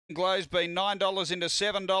Glow's been $9 into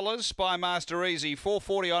 $7. Spy Master Easy,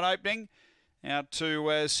 $4.40 on opening. Out to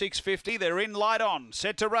 $6.50. They're in, light on,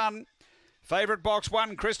 set to run. Favourite box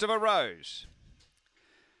 1, Christopher Rose.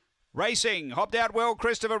 Racing, hopped out well.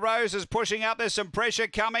 Christopher Rose is pushing up. There's some pressure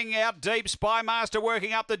coming out deep. Spy Master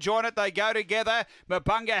working up the joint. They go together.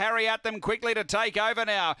 Mapunga Harry at them quickly to take over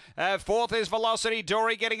now. Fourth is Velocity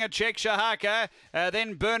Dory getting a check. Shahaka.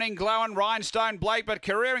 Then Burning Glow and Rhinestone Blake, but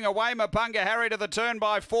careering away. Mapunga Harry to the turn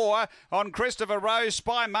by 4 on Christopher Rose.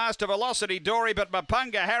 Spy Master, Velocity Dory, but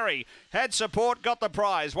Mapunga Harry had support, got the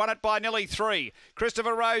prize. Won it by nearly 3.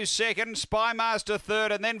 Christopher Rose second. Spy Master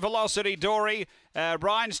third, and then Velocity Dory.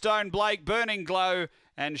 Rhinestone Blake, Burning Glow,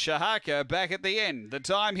 and Shahaka back at the end. The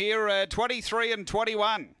time here, 23 and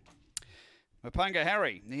 21. Mapunga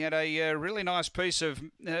Harry, he had a really nice piece of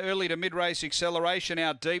early to mid-race acceleration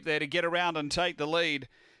out deep there to get around and take the lead.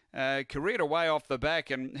 Careered away off the back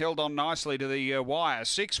and held on nicely to the wire.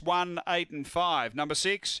 6, 1, 8 and 5. Number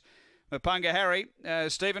 6, Mapunga Harry.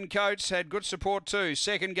 Stephen Coates had good support too.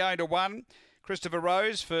 Second going to 1. Christopher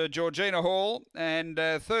Rose for Georgina Hall, and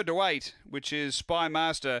third to 8, which is Spy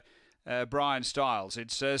Master Brian Stiles.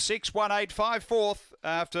 It's 6, 1, 8, 5, 4th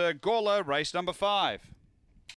after Gawler, race number 5.